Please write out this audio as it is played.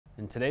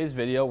In today's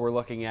video, we're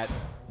looking at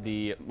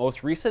the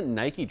most recent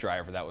Nike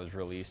driver that was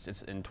released.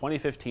 It's in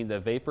 2015,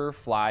 the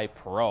Vaporfly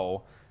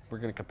Pro. We're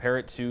going to compare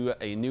it to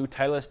a new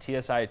Titleist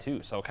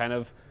TSi2. So kind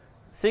of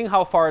seeing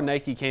how far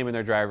Nike came in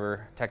their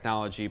driver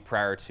technology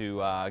prior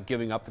to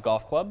giving up the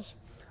golf clubs.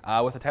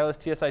 With the Titleist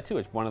TSi2,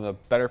 it's one of the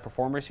better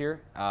performers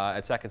here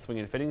at Second Swing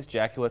and Fittings.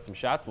 Jackie will hit some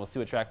shots, and we'll see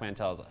what Trackman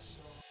tells us.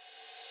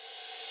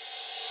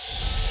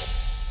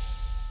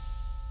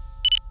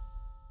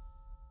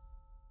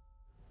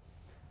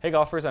 Hey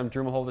golfers, I'm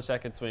Drew Mahowald of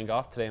Second Swing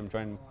Golf. Today I'm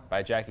joined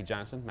by Jackie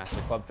Johnson, Master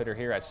Club Fitter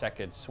here at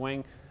Second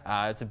Swing.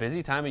 It's a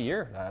busy time of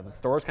year. The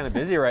store's kind of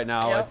busy right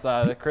now. Yep. It's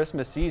the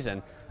Christmas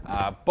season,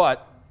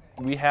 but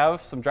we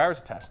have some drivers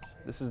to test.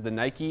 This is the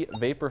Nike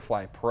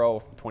Vaporfly Pro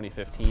from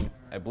 2015.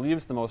 I believe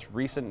it's the most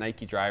recent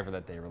Nike driver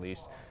that they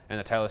released, and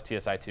the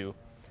Titleist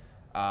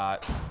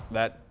TSi2.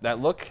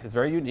 That look is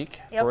very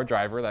unique for a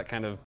driver, that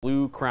kind of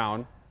blue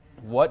crown.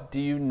 What do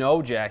you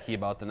know, Jackie,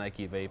 about the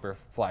Nike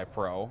Vaporfly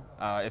Pro,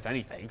 if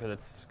anything, because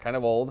it's kind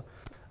of old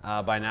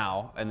by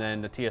now, and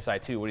then the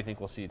TSi2, what do you think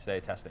we'll see today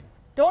testing?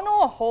 Don't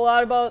know a whole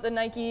lot about the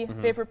Nike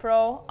Vapor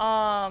Pro.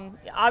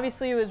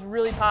 Obviously, it was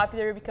really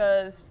popular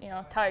because, you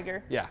know,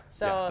 Tiger. Yeah,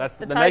 so that's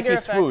the Tiger Nike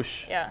effect.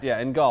 swoosh. Yeah,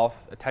 in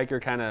golf, a Tiger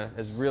kind of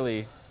has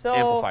really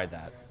amplified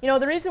that. You know,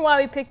 the reason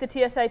why we picked the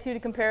TSi2 to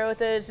compare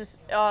with it is just,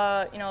 you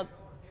know,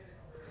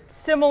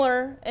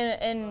 similar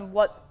in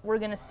what we're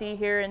going to see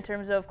here in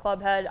terms of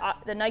club head.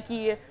 The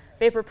Nike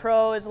Vapor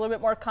Pro is a little bit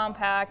more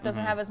compact,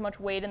 doesn't have as much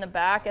weight in the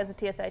back as the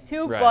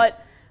TSi2,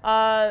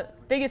 but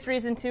biggest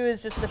reason too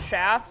is just the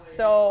shaft.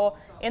 So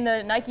in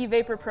the Nike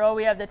Vapor Pro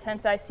we have the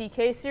TSi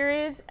CK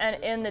series,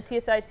 and in the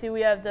TSi2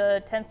 we have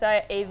the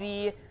TSi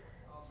AV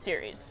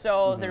series.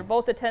 So they're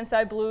both the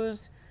TSi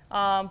Blues,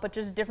 but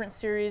just different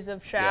series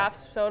of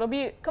shafts. So it'll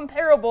be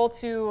comparable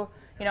to,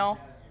 you know,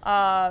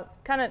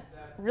 kind of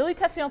really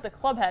testing out the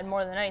club head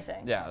more than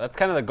anything. Yeah, that's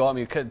kind of the goal. I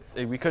mean,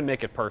 we couldn't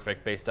make it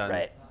perfect based on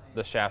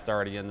the shafts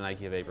already in the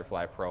Nike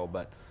Vaporfly Pro,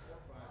 but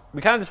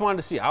we kind of just wanted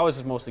to see. I was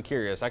just mostly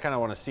curious. I kind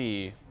of want to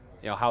see,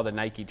 you know, how the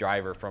Nike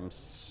driver from,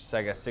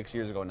 I guess, 6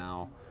 years ago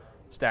now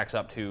stacks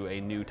up to a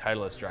new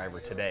Titleist driver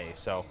today.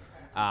 So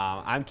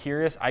I'm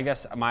curious. I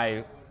guess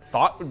my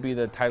thought would be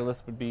the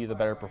Titleist would be the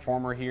better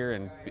performer here,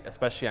 and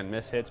especially on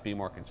miss hits, be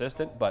more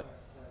consistent. But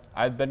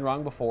I've been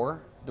wrong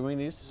before doing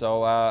these,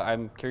 so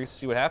I'm curious to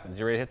see what happens.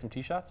 You ready to hit some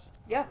tee shots?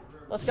 Yeah,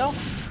 let's go.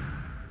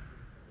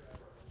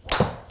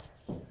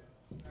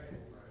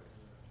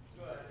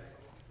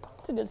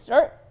 That's a good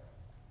start.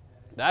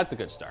 That's a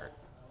good start.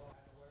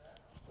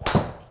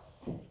 That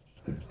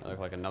looked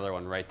like another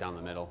one right down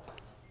the middle.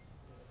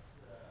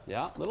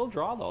 Yeah, little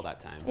draw though that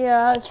time.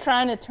 Yeah, I was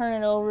trying to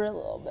turn it over a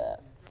little bit.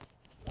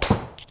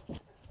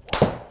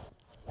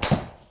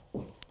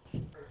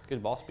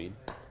 Good ball speed.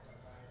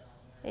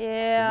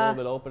 Yeah. It's a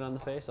little bit open on the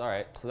face. All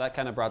right, so that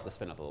kind of brought the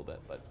spin up a little bit.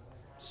 But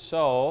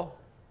so,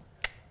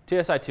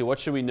 TSi2, what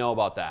should we know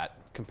about that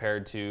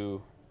compared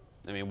to,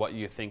 I mean, what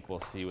you think we'll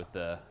see with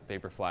the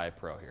Vaporfly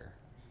Pro here?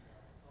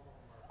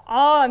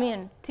 I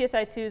mean,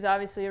 TSi2 is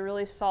obviously a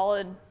really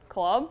solid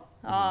club.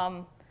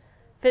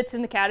 Fits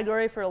in the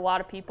category for a lot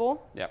of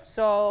people. Yep.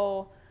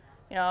 So,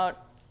 you know, it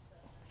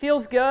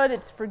feels good.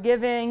 It's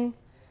forgiving. You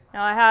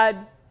know, I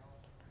had,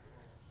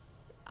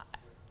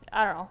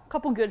 I don't know, a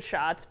couple good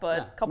shots, but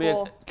a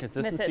couple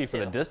consistency for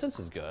the distance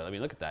is good. I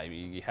mean, look at that.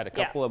 You had a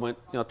couple that went,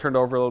 you know, turned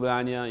over a little bit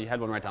on you. You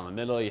had one right down the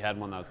middle. You had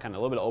one that was kind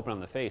of a little bit open on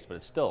the face, but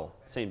it's still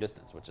same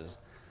distance, which is,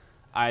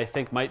 I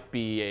think, might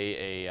be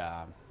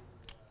a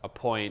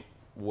point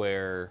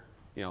where,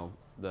 you know,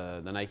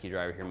 the Nike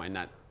driver here might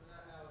not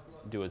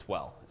do as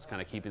well. It's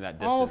kind of keeping that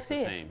distance the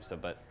same. So,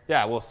 but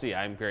yeah, we'll see.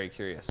 I'm very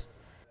curious.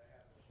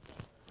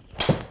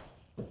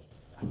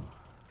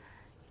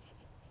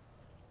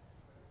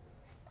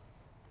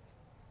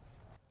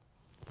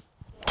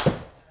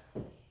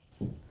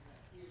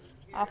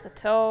 Off the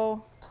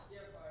toe.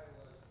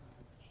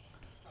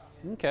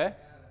 Okay.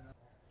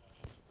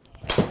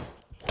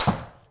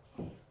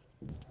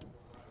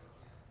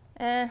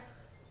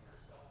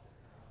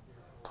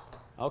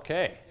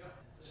 Okay.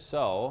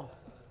 So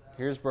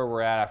here's where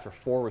we're at after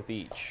 4 with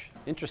each.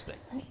 Interesting.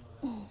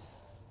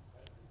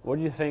 What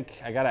do you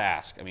think? I gotta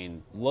ask. I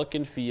mean, look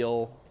and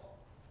feel,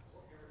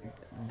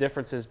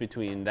 differences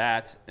between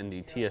that and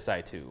the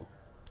TSi2.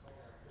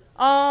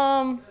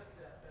 Well,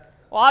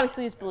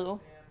 obviously it's blue.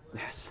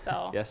 Yes.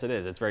 So yes, it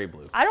is. It's very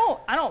blue. I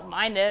don't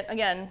mind it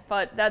again,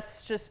 but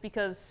that's just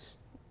because,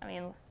 I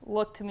mean,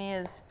 look to me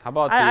is. How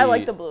about I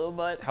like the blue,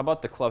 but. How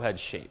about the club head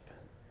shape?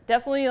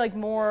 Definitely like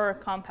more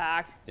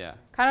compact. Yeah.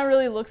 Kind of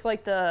really looks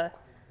like the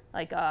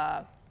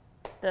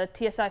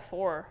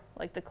TSi4,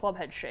 like the club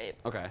head shape.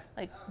 Okay.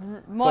 Like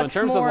so in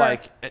terms of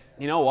like,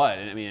 you know what?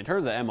 I mean, in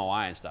terms of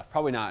MOI and stuff,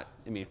 probably not.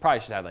 I mean, you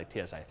probably should have like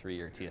TSi3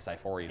 or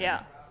TSi4 even.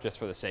 Yeah. Just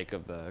for the sake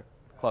of the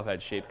club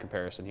head shape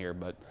comparison here,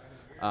 but.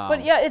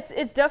 But yeah,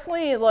 it's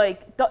definitely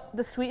like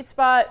the sweet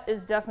spot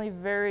is definitely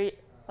very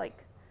like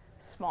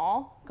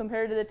small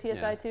compared to the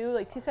TSi2.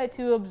 Like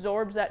TSi2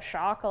 absorbs that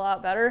shock a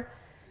lot better.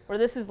 where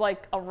this is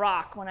like a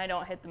rock when I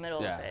don't hit the middle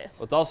of the face.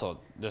 Well, it's also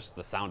just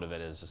the sound of it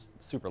is just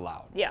super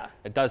loud. Yeah.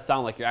 It does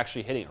sound like you're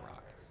actually hitting a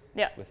rock.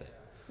 Yeah. With it.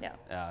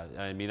 Yeah.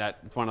 I mean,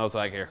 it's one of those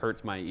like it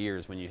hurts my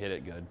ears when you hit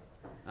it good.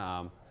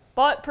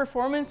 But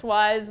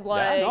performance-wise,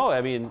 like. Yeah, no,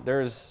 I mean,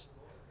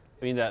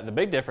 the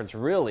big difference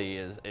really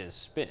is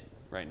spin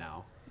right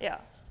now. Yeah.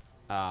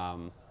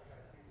 You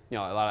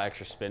know, a lot of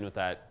extra spin with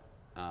that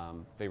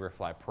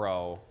Vaporfly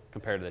Pro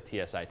compared to the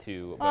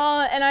TSi2.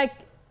 And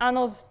on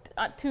those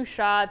 2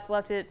 shots,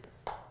 left it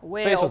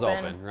way open. Face was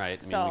open,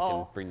 right? I mean, we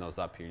can bring those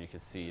up here, and you can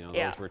see, you know,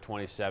 those were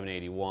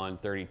 2781,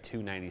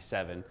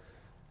 3297,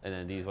 and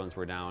then these ones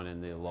were down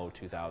in the low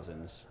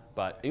 2000s.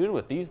 But even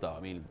with these, though,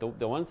 I mean,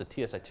 the ones the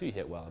TSi2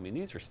 hit well, I mean,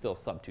 these are still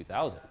sub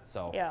 2000.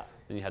 So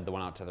then you had the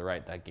one out to the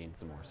right that gained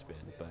some more spin.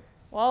 But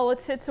well,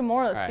 let's hit some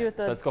more. Let's see what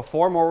the. So let's go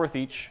 4 more with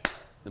each,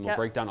 then we'll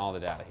break down all the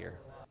data here.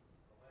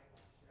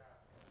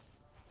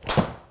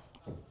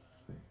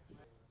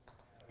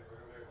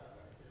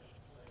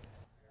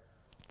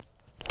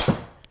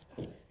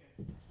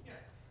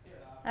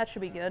 That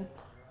should be good.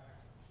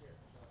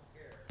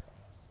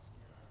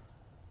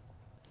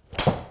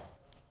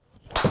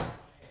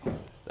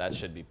 That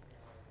should be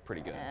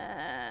pretty good.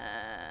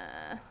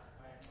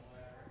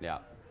 Yeah.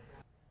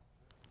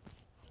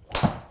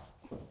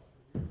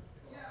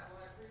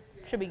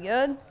 Should be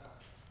good.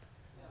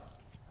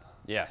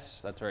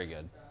 Yes, that's very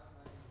good.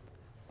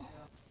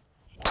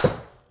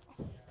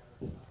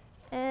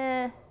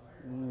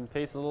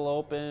 Face a little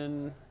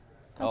open.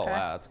 Okay. Oh,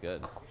 wow, that's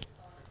good.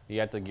 You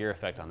got the gear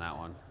effect on that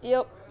one.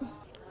 Yep.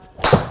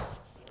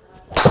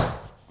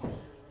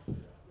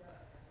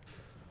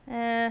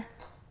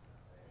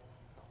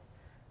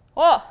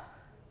 Oh.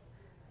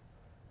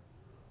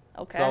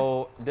 Okay.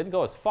 So it didn't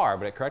go as far,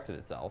 but it corrected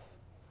itself.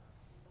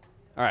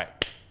 All right,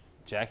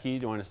 Jackie,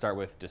 do you want to start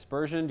with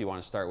dispersion? Do you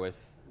want to start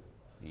with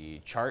the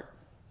chart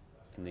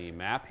and the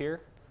map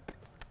here?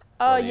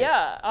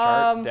 Yeah.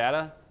 Chart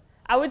data?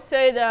 I would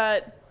say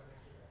that,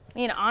 I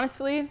mean,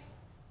 honestly,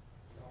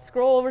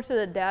 scroll over to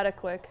the data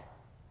quick.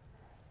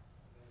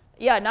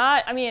 Yeah,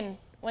 I mean,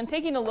 when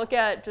taking a look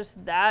at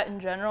just that in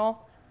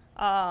general,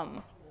 I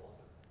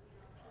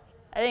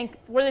think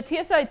where the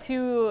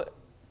TSi2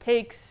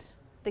 takes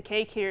the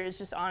cake here is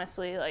just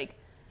honestly like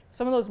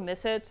some of those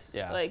mishits.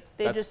 Yeah. Like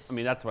I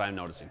mean, that's what I'm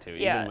noticing too.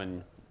 Yeah. Even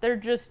when they're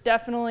just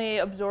definitely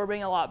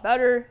absorbing a lot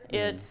better.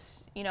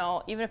 It's, you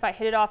know, even if I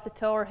hit it off the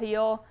toe or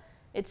heel,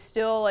 it's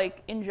still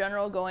like in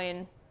general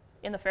going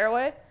in the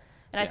fairway.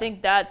 And I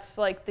think that's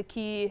like the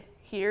key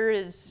here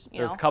is,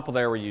 there's a couple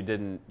there where you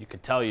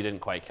could tell you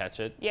didn't quite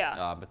catch it.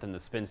 Yeah. But then the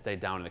spin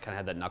stayed down and it kind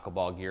of had that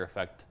knuckleball gear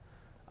effect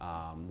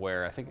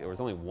where I think there was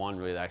only one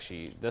really that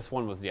actually, this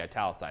one was the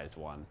italicized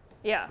one.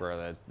 Yeah.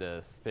 Where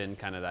the spin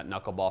kind of that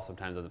knuckleball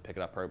sometimes doesn't pick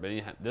it up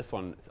perfect. But this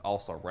one is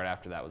also right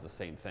after that was the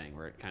same thing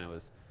where it kind of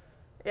was,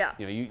 you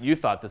know, you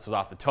thought this was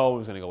off the toe, it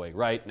was going to go way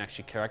right, and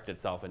actually corrected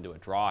itself into a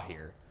draw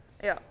here.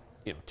 Yeah.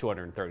 You know,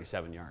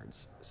 237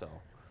 yards. So.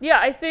 Yeah,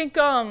 I think,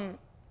 I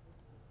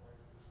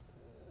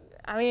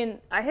mean,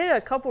 I hit a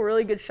couple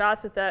really good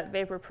shots with that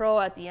Vapor Pro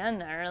at the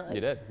end there. Like,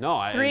 you did?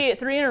 No, three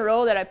in a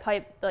row that I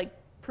piped like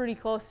pretty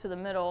close to the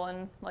middle,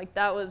 and like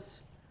that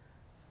was,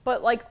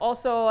 but like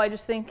also I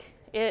just think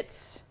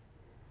it's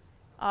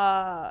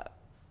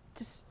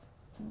just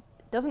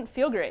doesn't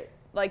feel great.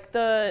 Like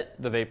the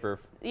Vapor.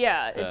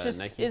 Yeah, it just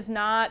Nike. is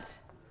not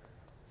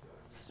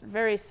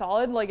very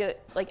solid. Like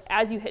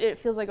as you hit it, it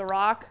feels like a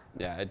rock.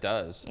 Yeah, it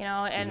does. You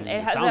know, and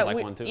it has sounds that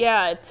like one too.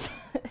 Yeah,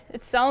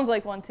 it sounds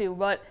like one too.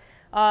 But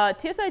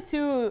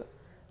TSi2,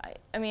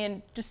 I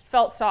mean, just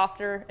felt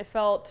softer. It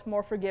felt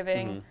more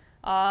forgiving.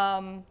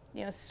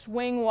 You know,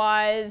 swing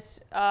wise,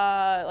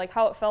 like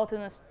how it felt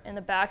in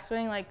the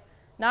backswing, like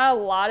not a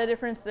lot of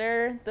difference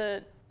there.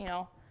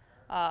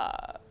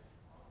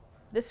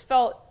 This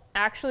felt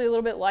actually a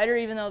little bit lighter,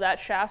 even though that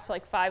shaft's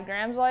like 5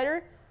 grams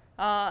lighter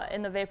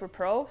in the Vapor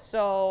Pro.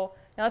 So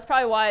that's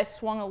probably why I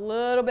swung a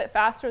little bit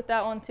faster with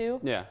that one too.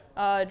 Yeah.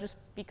 Just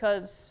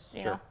because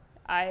you know,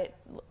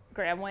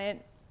 gram weight,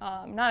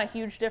 not a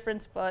huge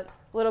difference, but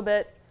a little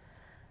bit.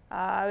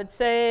 I would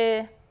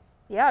say,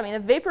 yeah. I mean, the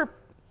Vapor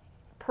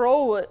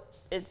Pro,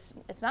 it's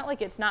not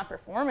like it's not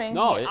performing.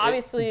 No, I mean,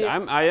 obviously.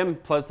 I am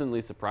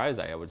pleasantly surprised.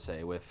 I would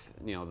say with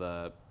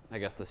the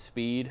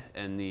speed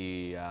and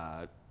the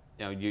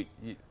you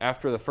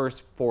after the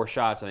first 4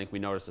 shots, I think we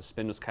noticed the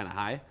spin was kind of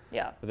high.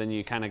 Yeah. But then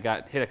you kind of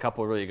hit a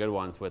couple of really good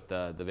ones with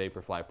the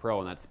Vaporfly Pro,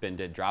 and that spin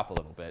did drop a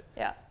little bit.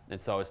 Yeah. And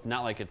so it's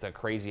not like it's a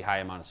crazy high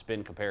amount of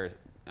spin compared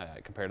to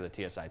the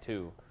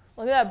TSi2.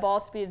 Look at that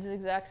ball speed; it's the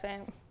exact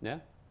same. Yeah.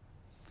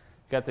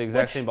 Got the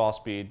exact same ball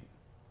speed.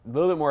 A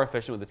little bit more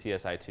efficient with the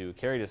TSi2.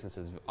 Carry distance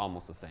is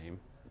almost the same.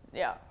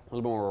 Yeah. A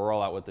little bit more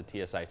rollout with the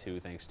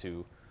TSi2 thanks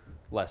to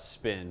less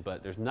spin,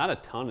 but there's not a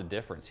ton of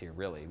difference here,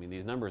 really. I mean,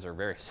 these numbers are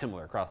very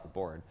similar across the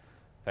board.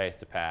 Face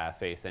to path,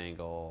 face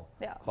angle,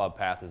 club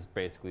path is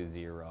basically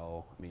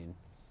 0. I mean,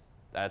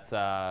 that's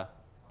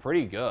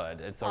pretty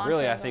good. And so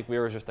really, I think we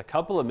were just a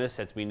couple of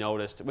mishits we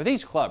noticed with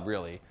each club,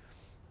 really.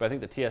 But I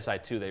think the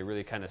TSi2, they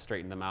really kind of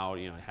straightened them out.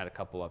 You know, had a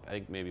couple up. I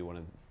think maybe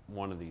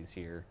one of these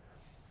here.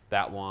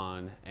 that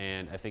one,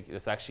 and I think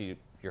it's actually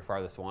your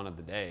farthest one of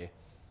the day.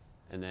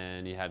 And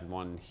then you had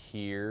one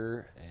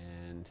here,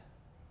 and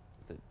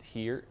is it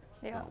here?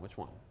 Yeah. No, which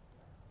one?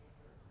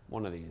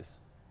 One of these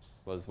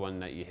was one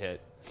that you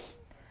hit,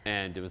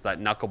 and it was that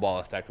knuckleball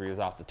effect where he was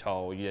off the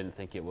toe. You didn't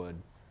think it would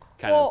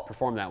kind of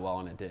perform that well,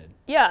 and it did.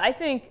 Yeah, I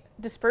think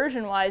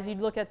dispersion-wise, you'd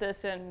look at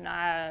this, and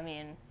I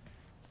mean,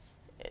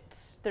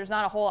 there's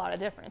not a whole lot of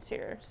difference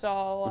here.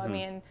 So I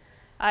mean,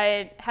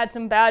 I had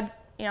some bad,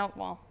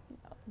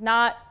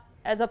 not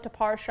as up to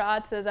par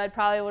shots as I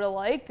probably would have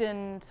liked,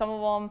 and some of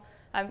them,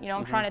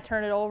 I'm trying to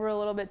turn it over a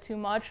little bit too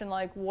much, and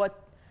like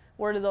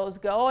where do those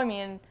go? I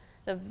mean,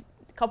 a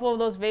couple of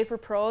those Vapor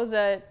Pros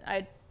that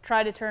I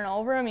tried to turn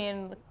over, I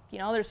mean,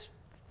 there's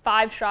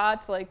 5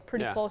 shots like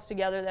pretty close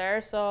together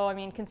there. So I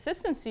mean,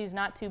 consistency is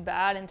not too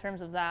bad in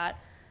terms of that.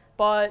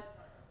 But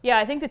yeah,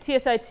 I think the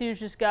TSi2's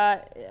just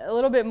got a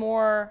little bit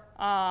more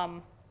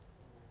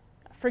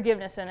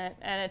forgiveness in it,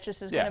 and it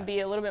just is going to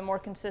be a little bit more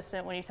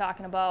consistent when you're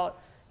talking about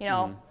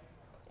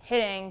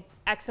hitting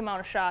X amount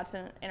of shots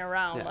in a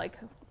round. Yeah. Like,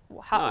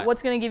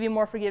 what's going to give you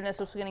more forgiveness?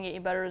 What's going to get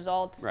you better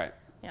results? Right.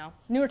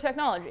 Newer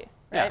technology.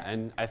 Right? Yeah,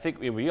 and I think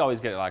we always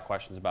get a lot of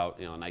questions about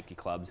Nike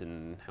clubs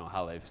and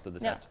how they've stood the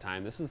test of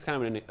time. This is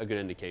kind of a good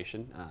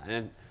indication,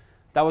 and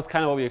that was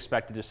kind of what we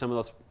expected. Just some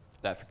of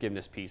that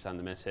forgiveness piece on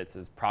the miss hits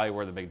is probably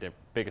where the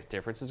biggest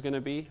difference is going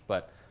to be.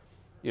 But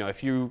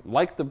if you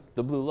like the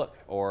blue look,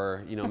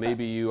 or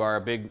maybe you are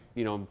a big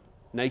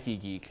Nike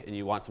geek and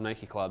you want some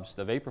Nike clubs,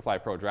 the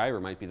Vaporfly Pro driver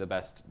might be the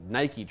best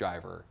Nike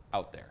driver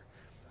out there.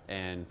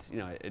 And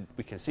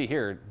we can see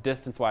here,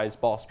 distance-wise,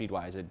 ball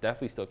speed-wise, it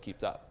definitely still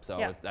keeps up.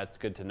 So that's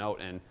good to note.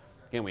 And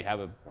again, we have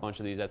a bunch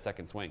of these at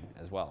second swing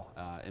as well,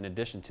 in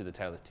addition to the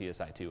Titleist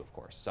TSi2, of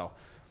course. So,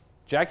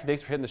 Jackie,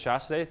 thanks for hitting the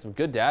shots today. Some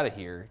good data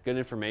here, good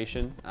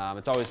information.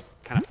 It's always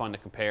kind of fun to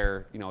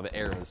compare, the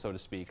eras, so to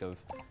speak, of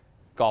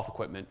golf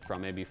equipment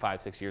from maybe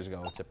 5-6 years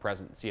ago to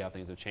present, see how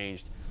things have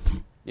changed.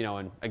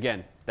 And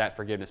again, that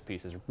forgiveness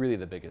piece is really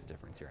the biggest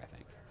difference here, I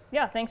think.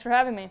 Yeah, thanks for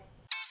having me.